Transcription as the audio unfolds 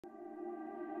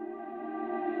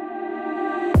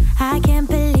I can't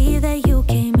believe that you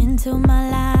came into my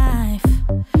life.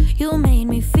 You made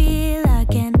me feel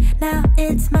again, now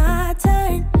it's my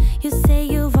turn. You say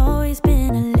you've always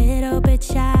been a little bit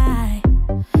shy,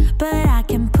 but I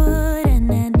can put an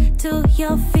end to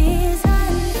your fears.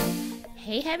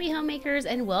 Hey happy homemakers,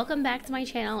 and welcome back to my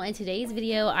channel. In today's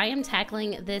video I am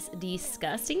tackling this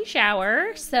disgusting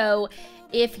shower. So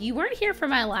if you weren't here for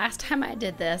my last time I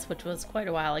did this, which was quite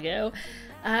a while ago,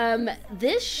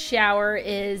 this shower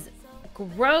is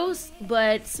gross,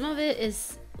 but some of it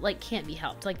is like can't be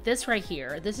helped. Like this right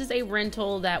here, this is a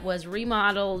rental that was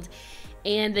remodeled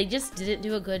and they just didn't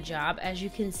do a good job. As you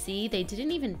can see, they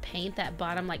didn't even paint that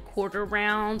bottom like quarter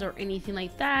round or anything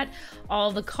like that.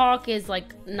 All the caulk is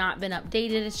like not been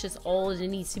updated, it's just old and it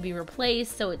needs to be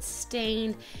replaced, so it's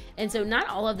stained. And so not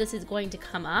all of this is going to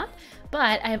come up,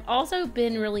 but I have also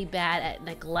been really bad at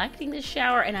neglecting the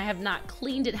shower and I have not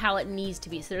cleaned it how it needs to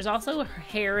be. So there's also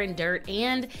hair and dirt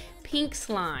and pink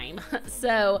slime.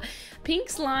 So pink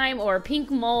slime or pink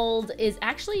mold is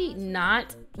actually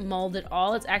not mold at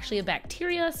all, it's actually a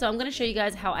bacteria. So I'm going to show you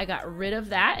guys how I got rid of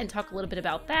that and talk a little bit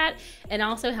about that, and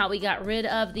also how we got rid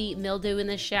of the mildew in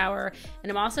the shower.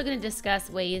 And I'm also going to discuss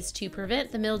ways to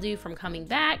prevent the mildew from coming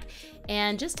back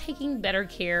and just taking better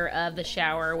care of the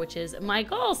shower, which is my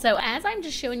goal. So as I'm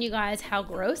just showing you guys how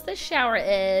gross this shower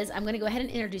is, I'm going to go ahead and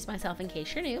introduce myself in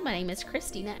case you're new. My name is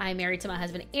Christina. I'm married to my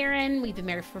husband Aaron. We've been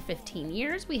married for 15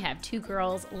 years. We have 2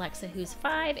 girls, Lexa who's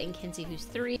 5 and Kinsey who's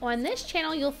 3. On this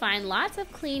channel you'll find lots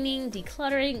of cleaning,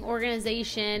 decluttering,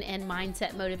 organization, and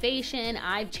mindset motivation.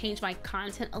 I've changed my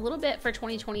content a little bit for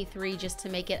 2023 just to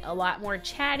make it a lot more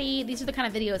chatty. These are the kind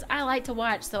of videos I like to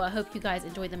watch, so I hope you guys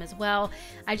enjoy them as well.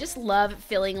 I just love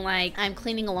feeling like I'm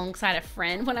cleaning alongside a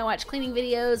friend when I watch cleaning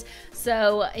videos.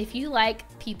 So if you like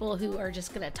people who are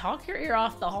just gonna talk your ear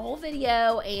off the whole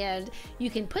video, and you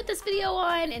can put this video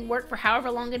on and work for however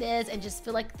long it is and just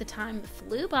feel like the time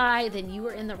flew by, then you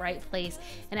are in the right place.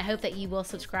 And I hope that you will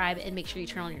subscribe and make sure you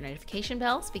turn on your notification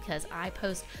bells, because I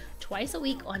post twice a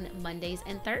week on Mondays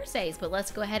and Thursdays. But let's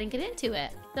go ahead and get into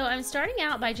it. So I'm starting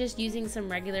out by just using some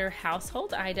regular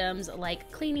household items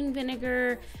like cleaning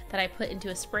vinegar that I put into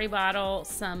a spray bottle,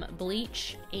 some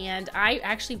bleach, and I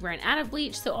actually ran out of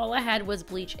bleach, so all I had was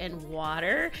bleach and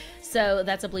water. So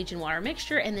that's a bleach and water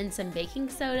mixture, and then some baking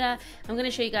soda. I'm going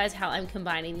to show you guys how I'm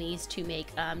combining these to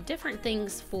make different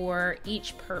things for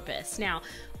each purpose. Now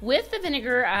with the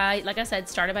vinegar, like I said,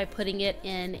 started by putting it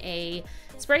in a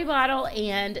spray bottle,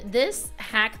 and this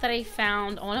hack that I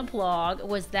found on a blog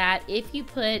was that if you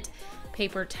put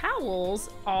paper towels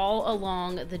all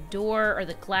along the door or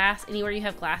the glass, anywhere you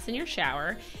have glass in your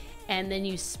shower, and then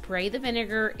you spray the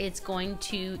vinegar, it's going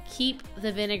to keep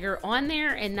the vinegar on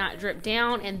there and not drip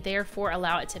down, and therefore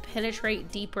allow it to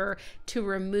penetrate deeper to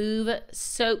remove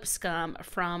soap scum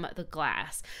from the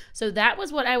glass. So that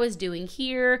was what I was doing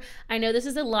here. I know this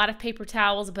is a lot of paper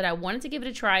towels, but I wanted to give it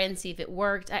a try and see if it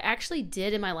worked. I actually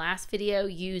did in my last video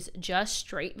use just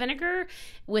straight vinegar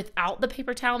without the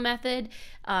paper towel method,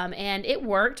 and it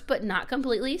worked, but not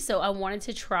completely. So I wanted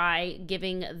to try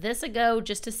giving this a go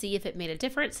just to see if it made a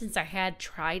difference, since I had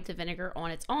tried the vinegar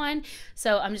on its own.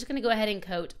 So I'm just going to go ahead and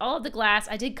coat all of the glass.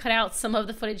 I did cut out some of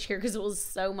the footage here because it was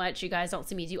so much. You guys don't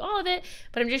see me do all of it,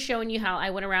 but I'm just showing you how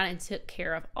I went around and took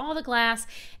care of all the glass,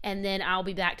 and then I'll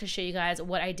be back to show you guys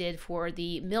what I did for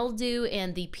the mildew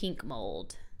and the pink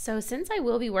mold. So since I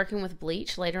will be working with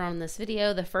bleach later on in this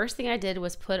video, the first thing I did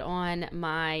was put on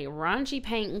my raunchy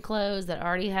paint clothes that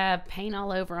already have paint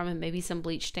all over them and maybe some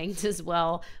bleach stains as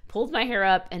well, pulled my hair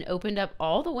up and opened up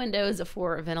all the windows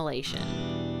for ventilation.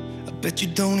 I bet you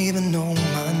don't even know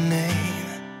my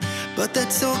name, but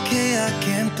that's okay, I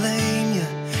can't blame you.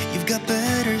 You've got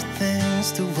better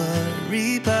things to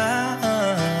worry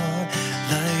about,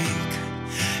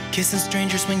 like kissing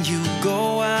strangers when you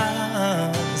go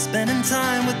out, spending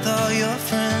time with all your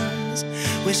friends.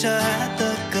 Wish I had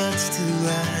the guts to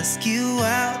ask you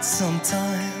out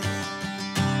sometime,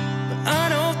 but I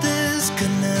know this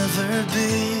could never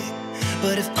be.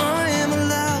 But if I am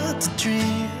allowed to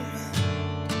dream,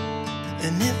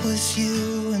 and it was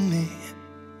you and me,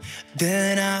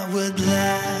 then I would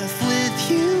laugh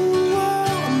with you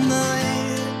all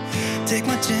night, take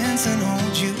my chance and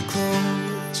hold you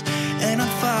close, and I'd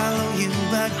follow you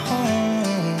back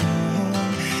home.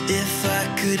 If I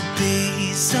could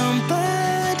be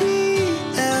somebody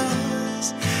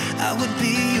else, I would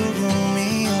be your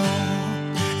Romeo,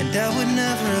 and I would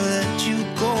never let you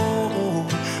go.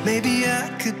 Maybe I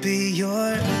could be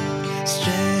your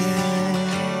stranger.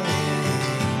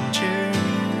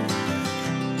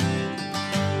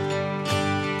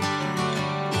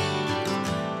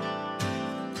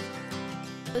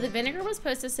 So the vinegar was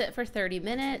supposed to sit for 30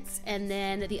 minutes, and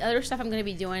then the other stuff I'm going to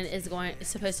be doing is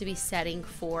supposed to be setting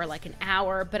for like an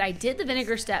hour. But I did the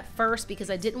vinegar step first because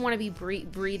I didn't want to be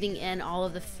breathing in all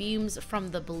of the fumes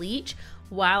from the bleach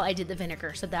while I did the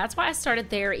vinegar. So that's why I started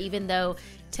there, even though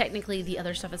technically the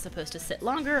other stuff is supposed to sit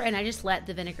longer, and I just let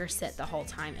the vinegar sit the whole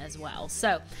time as well.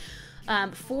 So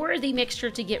for the mixture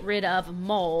to get rid of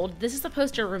mold, this is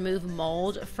supposed to remove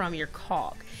mold from your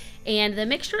caulk. And the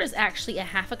mixture is actually a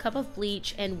half a cup of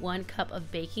bleach and 1 cup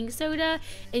of baking soda.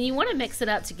 And you want to mix it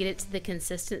up to get it to the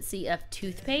consistency of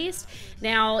toothpaste.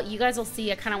 Now, you guys will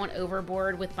see I kind of went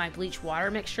overboard with my bleach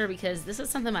water mixture because this is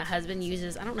something my husband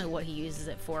uses. I don't know what he uses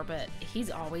it for, but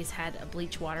he's always had a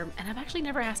bleach water. And I've actually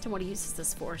never asked him what he uses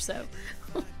this for, so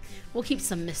we'll keep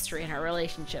some mystery in our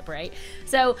relationship, right?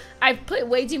 So I put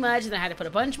way too much, and I had to put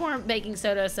a bunch more baking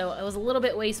soda, so it was a little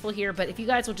bit wasteful here. But if you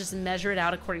guys will just measure it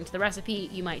out according to the recipe,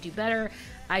 you might do better.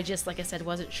 I just, like I said,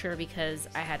 wasn't sure because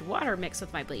I had water mixed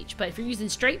with my bleach. But if you're using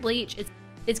straight bleach,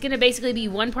 it's going to basically be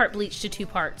 1 part bleach to 2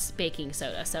 parts baking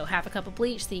soda. So half a cup of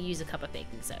bleach, so you use a cup of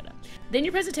baking soda. Then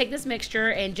you're supposed to take this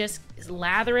mixture and just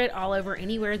lather it all over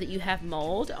anywhere that you have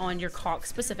mold on your caulk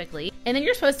specifically. And then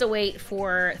you're supposed to wait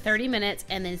for 30 minutes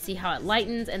and then see how it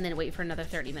lightens, and then wait for another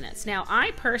 30 minutes. Now,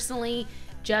 I personally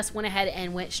just went ahead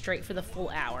and went straight for the full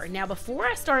hour. Now, before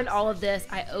I started all of this,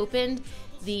 I opened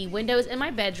the windows in my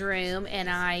bedroom and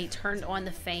I turned on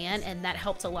the fan, and that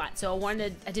helped a lot. So I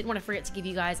didn't want to forget to give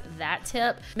you guys that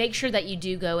tip. Make sure that you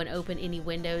do go and open any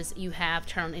windows you have,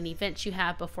 turn on any vents you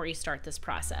have before you start this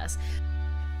process.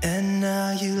 And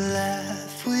now you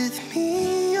laugh with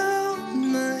me all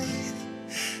night.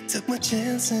 Took my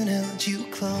chance and held you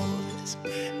close,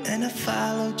 and I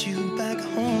followed you back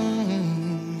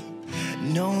home.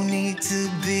 No need to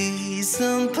be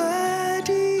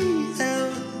somebody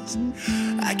else.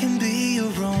 I can be your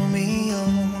Romeo,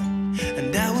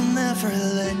 and I will never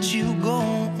let you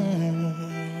go.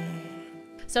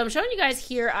 So I'm showing you guys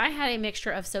here, I had a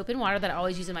mixture of soap and water that I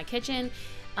always use in my kitchen,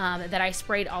 that I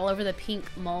sprayed all over the pink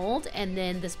mold, and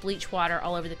then this bleach water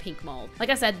all over the pink mold. Like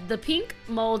I said, the pink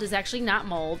mold is actually not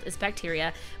mold, it's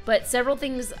bacteria, but several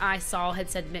things I saw had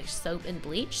said mixed soap and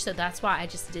bleach, so that's why I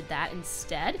just did that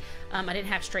instead. I didn't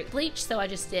have straight bleach, so I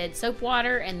just did soap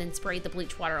water and then sprayed the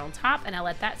bleach water on top, and I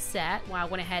let that set while I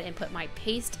went ahead and put my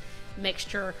paste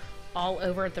mixture all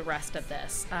over the rest of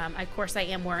this. Of course, I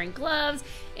am wearing gloves,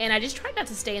 and I just tried not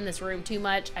to stay in this room too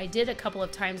much. I did a couple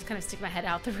of times kind of stick my head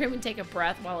out the room and take a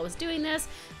breath while I was doing this,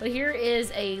 but here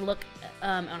is a look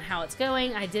on how it's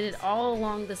going. I did it all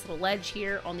along this little ledge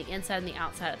here on the inside and the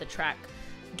outside of the track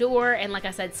door, and like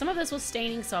I said, some of this was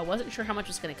staining, so I wasn't sure how much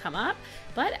was going to come up,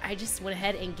 but I just went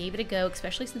ahead and gave it a go,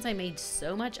 especially since I made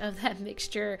so much of that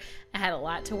mixture. I had a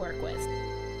lot to work with.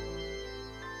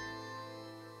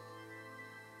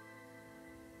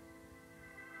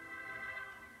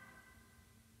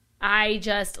 I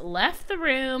just left the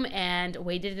room and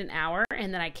waited an hour,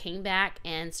 and then I came back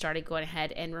and started going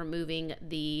ahead and removing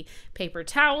the paper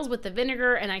towels with the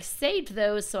vinegar, and I saved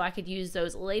those so I could use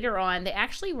those later on. They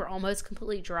actually were almost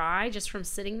completely dry just from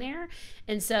sitting there,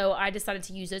 and so I decided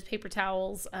to use those paper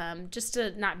towels just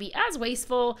to not be as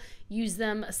wasteful, use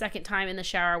them a second time in the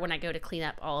shower when I go to clean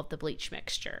up all of the bleach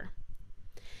mixture.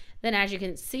 Then, as you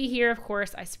can see here, of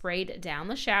course, I sprayed down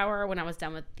the shower when I was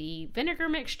done with the vinegar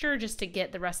mixture just to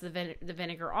get the rest of the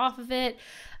vinegar off of it.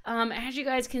 As you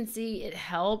guys can see, it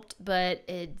helped, but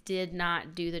it did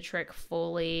not do the trick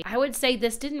fully. I would say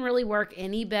this didn't really work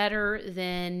any better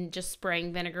than just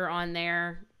spraying vinegar on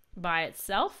there by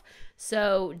itself.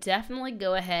 So definitely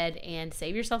go ahead and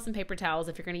save yourself some paper towels.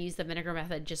 If you're going to use the vinegar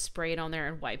method, just spray it on there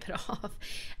and wipe it off.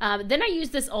 Then I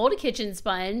used this old kitchen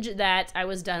sponge that I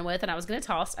was done with and I was going to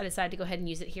toss. I decided to go ahead and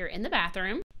use it here in the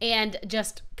bathroom and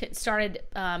just started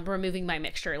removing my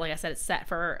mixture. Like I said, it's set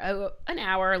for an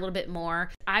hour, a little bit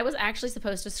more. I was actually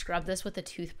supposed to scrub this with a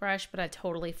toothbrush, but I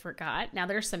totally forgot. Now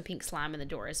there's some pink slime in the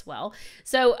door as well.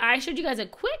 So I showed you guys a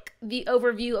quick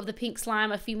overview of the pink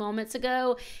slime a few moments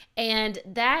ago, and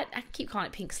that, I keep calling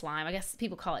it pink slime. I guess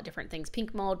people call it different things.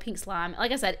 Pink mold, pink slime.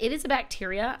 Like I said, it is a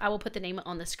bacteria. I will put the name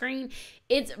on the screen.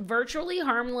 It's virtually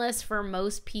harmless for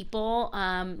most people.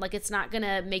 Like, it's not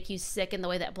gonna make you sick in the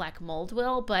way that black mold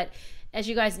will, but as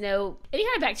you guys know, any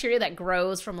kind of bacteria that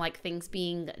grows from like things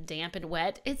being damp and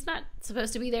wet, it's not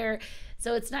supposed to be there.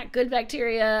 So it's not good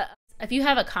bacteria. If you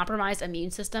have a compromised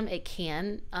immune system, it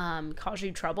can cause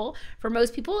you trouble. For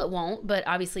most people, it won't, but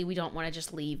obviously we don't want to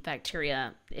just leave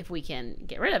bacteria if we can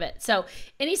get rid of it. So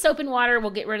any soap and water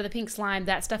will get rid of the pink slime.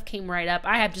 That stuff came right up.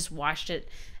 I have just washed it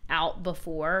out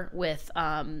before with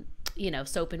you know,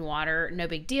 soap and water, no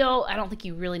big deal. I don't think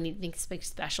you really need anything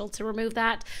special to remove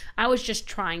that. I was just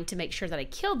trying to make sure that I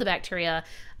killed the bacteria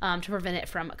to prevent it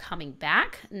from coming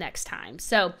back next time.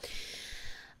 So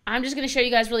I'm just going to show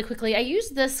you guys really quickly. I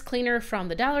used this cleaner from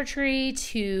the Dollar Tree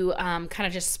to kind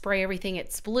of just spray everything.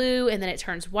 It's blue and then it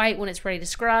turns white when it's ready to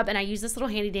scrub. And I use this little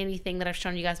handy dandy thing that I've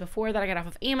shown you guys before that I got off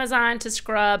of Amazon to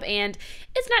scrub. And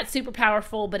it's not super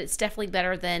powerful, but it's definitely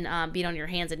better than being on your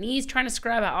hands and knees trying to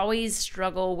scrub. I always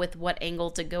struggle with what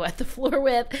angle to go at the floor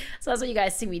with. So that's what you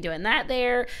guys see me doing that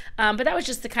there. But that was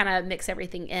just to kind of mix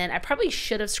everything in. I probably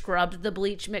should have scrubbed the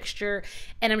bleach mixture.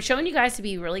 And I'm showing you guys to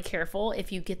be really careful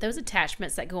if you get those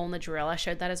attachments that go on the drill. I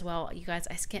showed that as well. You guys,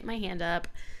 I skinned my hand up.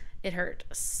 It hurt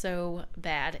so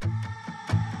bad.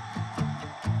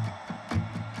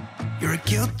 You're a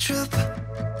guilt trip,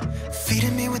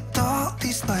 feeding me with all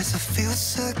these lies. I feel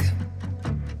sick.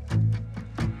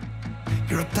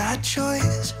 You're a bad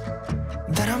choice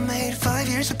that I made 5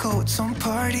 years ago at some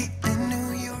party in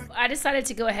New York. I decided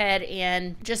to go ahead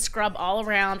and just scrub all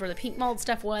around where the pink mold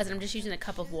stuff was, and I'm just using a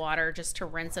cup of water just to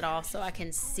rinse it off so I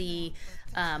can see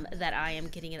that I am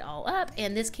getting it all up,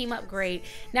 and this came up great.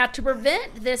 Now, to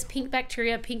prevent this pink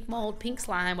bacteria, pink mold, pink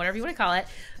slime, whatever you want to call it,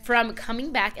 from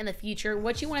coming back in the future,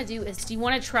 what you want to do is you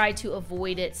want to try to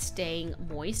avoid it staying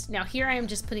moist. Now, here I am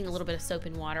just putting a little bit of soap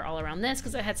and water all around this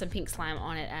because I had some pink slime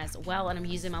on it as well, and I'm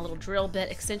using my little drill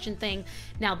bit extension thing.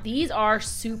 Now, these are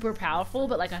super powerful,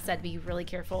 but like I said, be really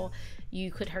careful.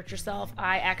 You could hurt yourself.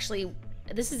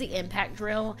 This is the impact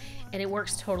drill, and it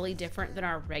works totally different than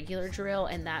our regular drill,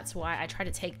 and that's why I try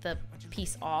to take the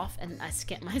piece off and I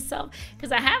skinned myself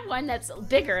because I have one that's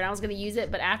bigger and I was going to use it,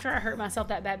 but after I hurt myself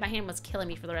that bad, my hand was killing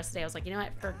me for the rest of the day. I was like, you know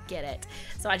what, forget it.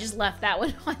 So I just left that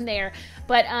one on there.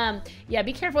 But yeah,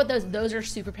 be careful with those. Those are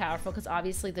super powerful because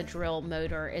obviously the drill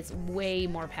motor is way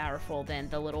more powerful than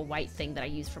the little white thing that I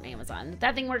use from Amazon.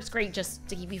 That thing works great just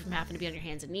to keep you from having to be on your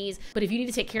hands and knees, but if you need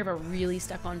to take care of a really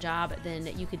stuck-on job, then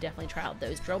you could definitely try out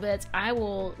those drill bits. I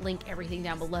will link everything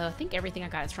down below. I think everything I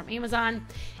got is from Amazon.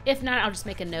 If not, I'll just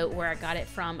make a note where I got it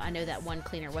from. I know that one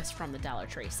cleaner was from the Dollar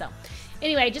Tree. So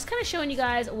anyway, just kind of showing you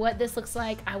guys what this looks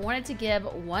like. I wanted to give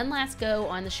one last go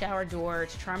on the shower door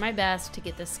to try my best to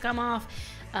get this scum off.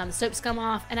 Soap scum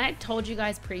off, and I told you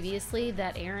guys previously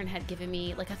that Aaron had given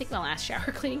me, like I think my last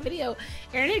shower cleaning video,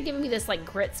 Aaron had given me this like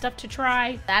grit stuff to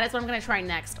try. That is what I'm going to try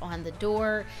next on the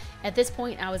door. At this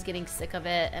point I was getting sick of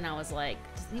it and I was like,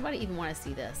 does anybody even want to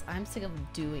see this? I'm sick of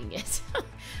doing it.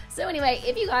 So anyway,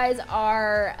 if you guys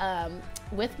are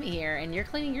with me here and you're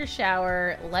cleaning your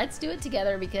shower, let's do it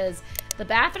together because the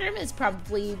bathroom is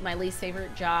probably my least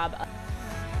favorite job.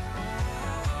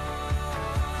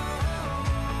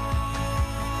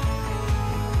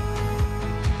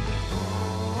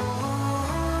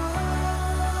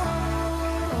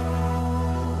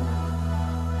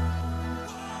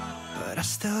 I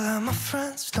still have my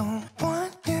friends, don't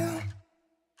want you.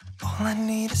 All I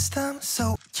need is them,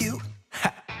 so you. But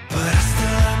I still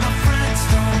have my friends,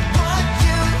 don't want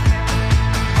you.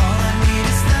 All I need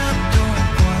is them, don't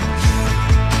want you.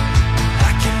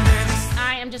 I can barely.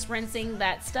 I am just rinsing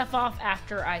that stuff off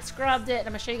after I scrubbed it. I'm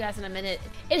gonna show you guys in a minute.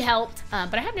 It helped,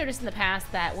 but I have noticed in the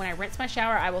past that when I rinse my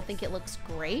shower, I will think it looks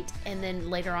great, and then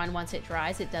later on, once it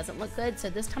dries, it doesn't look good. So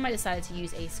this time I decided to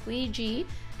use a squeegee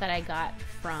that I got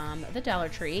from the Dollar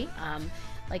Tree,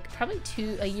 like probably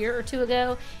a year or two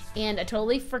ago, and I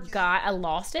totally forgot. I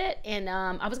lost it, and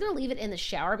I was gonna leave it in the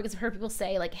shower because I've heard people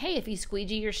say like, hey, if you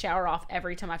squeegee your shower off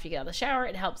every time after you get out of the shower,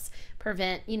 it helps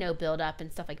prevent, you know, buildup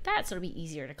and stuff like that, so it'll be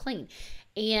easier to clean.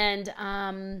 And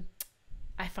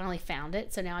I finally found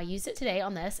it, so now I used it today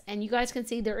on this, and you guys can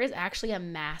see there is actually a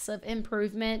massive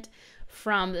improvement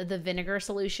from the vinegar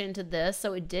solution to this.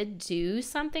 So it did do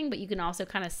something, but you can also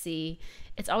kind of see,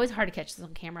 it's always hard to catch this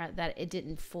on camera, that it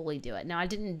didn't fully do it. Now, I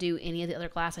didn't do any of the other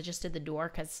glass. I just did the door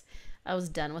because I was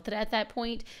done with it at that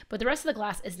point, but the rest of the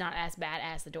glass is not as bad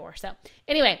as the door. So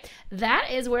anyway, that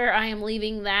is where I am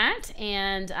leaving that,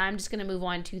 and I'm just going to move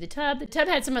on to the tub. The tub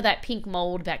had some of that pink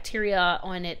mold bacteria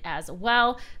on it as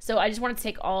well, so I just wanted to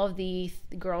take all of the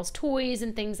girls' toys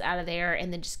and things out of there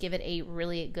and then just give it a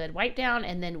really good wipe down,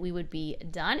 and then we would be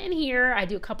done in here. I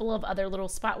do a couple of other little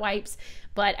spot wipes,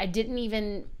 but I didn't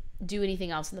even do anything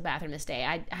else in the bathroom this day.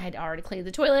 I had already cleaned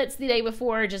the toilets the day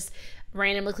before, just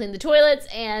randomly cleaned the toilets,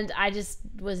 and I just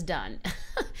was done.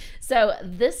 So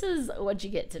this is what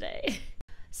you get today.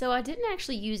 So I didn't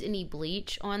actually use any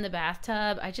bleach on the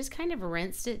bathtub. I just kind of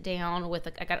rinsed it down with,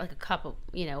 I got like a cup of,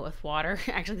 you know, of water.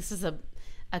 Actually, this is a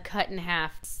a cut in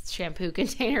half shampoo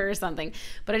container or something,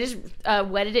 but I just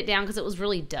wetted it down because it was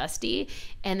really dusty,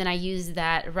 and then I used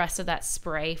that rest of that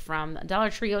spray from Dollar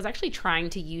Tree. I was actually trying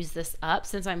to use this up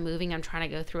since I'm moving. I'm trying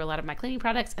to go through a lot of my cleaning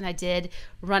products, and I did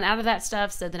run out of that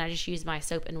stuff, so then I just used my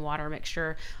soap and water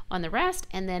mixture on the rest,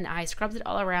 and then I scrubbed it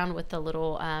all around with the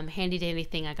little handy dandy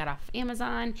thing I got off of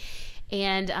Amazon.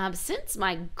 And since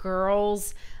my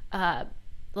girls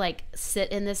like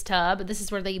sit in this tub, this is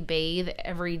where they bathe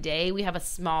every day. We have a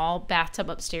small bathtub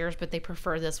upstairs, but they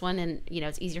prefer this one, and you know,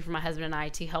 it's easier for my husband and I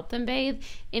to help them bathe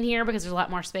in here because there's a lot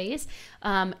more space.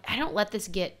 I don't let this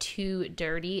get too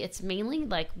dirty. It's mainly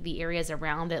like the areas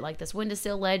around it, like this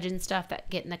windowsill ledge and stuff, that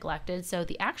get neglected. So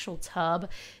the actual tub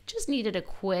just needed a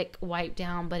quick wipe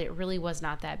down, but it really was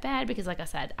not that bad because, like I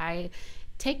said, I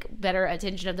take better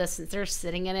attention of this since they're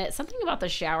sitting in it. Something about the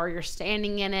shower, you're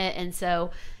standing in it, and so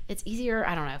it's easier,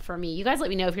 I don't know, for me. You guys let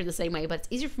me know if you're the same way, but it's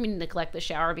easier for me to neglect the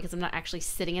shower because I'm not actually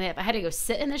sitting in it. If I had to go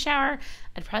sit in the shower,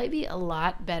 I'd probably be a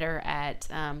lot better at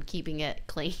keeping it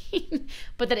clean.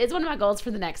 But that is one of my goals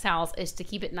for the next house, is to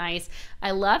keep it nice.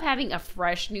 I love having a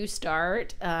fresh new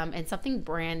start and something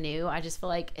brand new. I just feel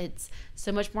like it's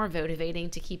so much more motivating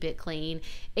to keep it clean.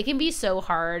 It can be so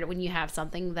hard when you have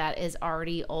something that is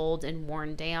already old and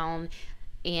worn down,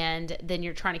 and then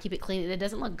you're trying to keep it clean and it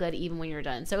doesn't look good even when you're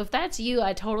done. So if that's you,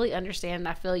 I totally understand and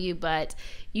I feel you, but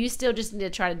you still just need to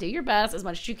try to do your best as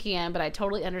much as you can. But I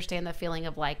totally understand the feeling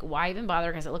of like, why even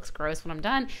bother, because it looks gross when I'm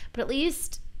done. But at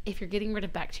least if you're getting rid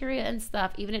of bacteria and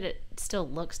stuff, even if it still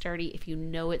looks dirty, if you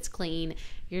know it's clean,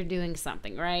 you're doing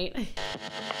something, right?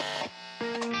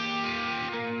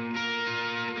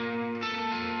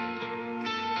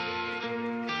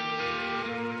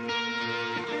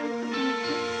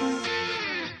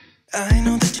 I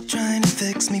know that you're trying to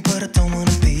fix me, but I don't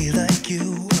wanna be like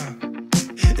you.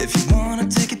 If you wanna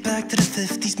take it back to the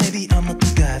 50s, maybe I'm not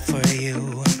the guy for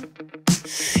you.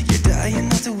 You're dying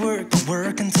not to work, but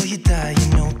work until you die, you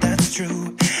know that's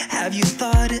true. Have you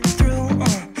thought it through?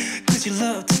 Cause you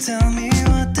love to tell me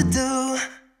what to do.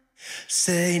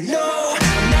 Say no,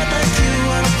 I'm not like you,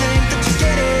 I don't think that you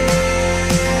get it.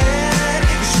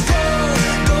 You should go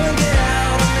and get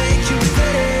out, I'll make you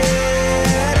regret it.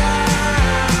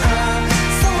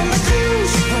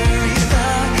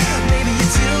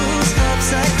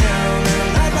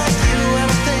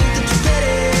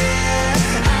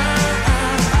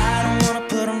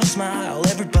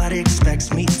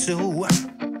 Me too.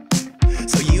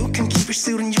 So you can keep your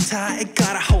suit and your tie,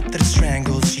 gotta hope that it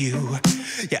strangles you.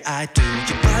 Yeah, I do.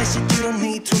 You buy shit you don't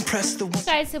need to impress the one. Thanks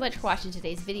guys so much for watching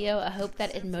today's video. I hope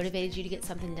that it motivated you to get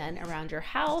something done around your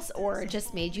house, or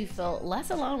just made you feel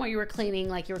less alone while you were cleaning,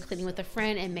 like you were cleaning with a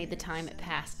friend, and made the time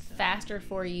pass faster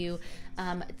for you.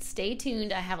 Stay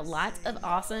tuned. I have lots of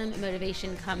awesome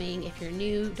motivation coming. If you're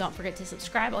new, don't forget to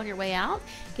subscribe on your way out.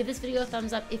 Give this video a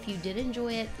thumbs up if you did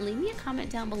enjoy it. Leave me a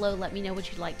comment down below. Let me know what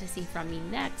you'd like to see from me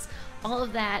next. All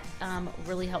of that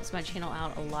really helps my channel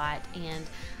out a lot, and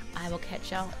I will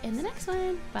catch y'all in the next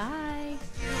one. Bye.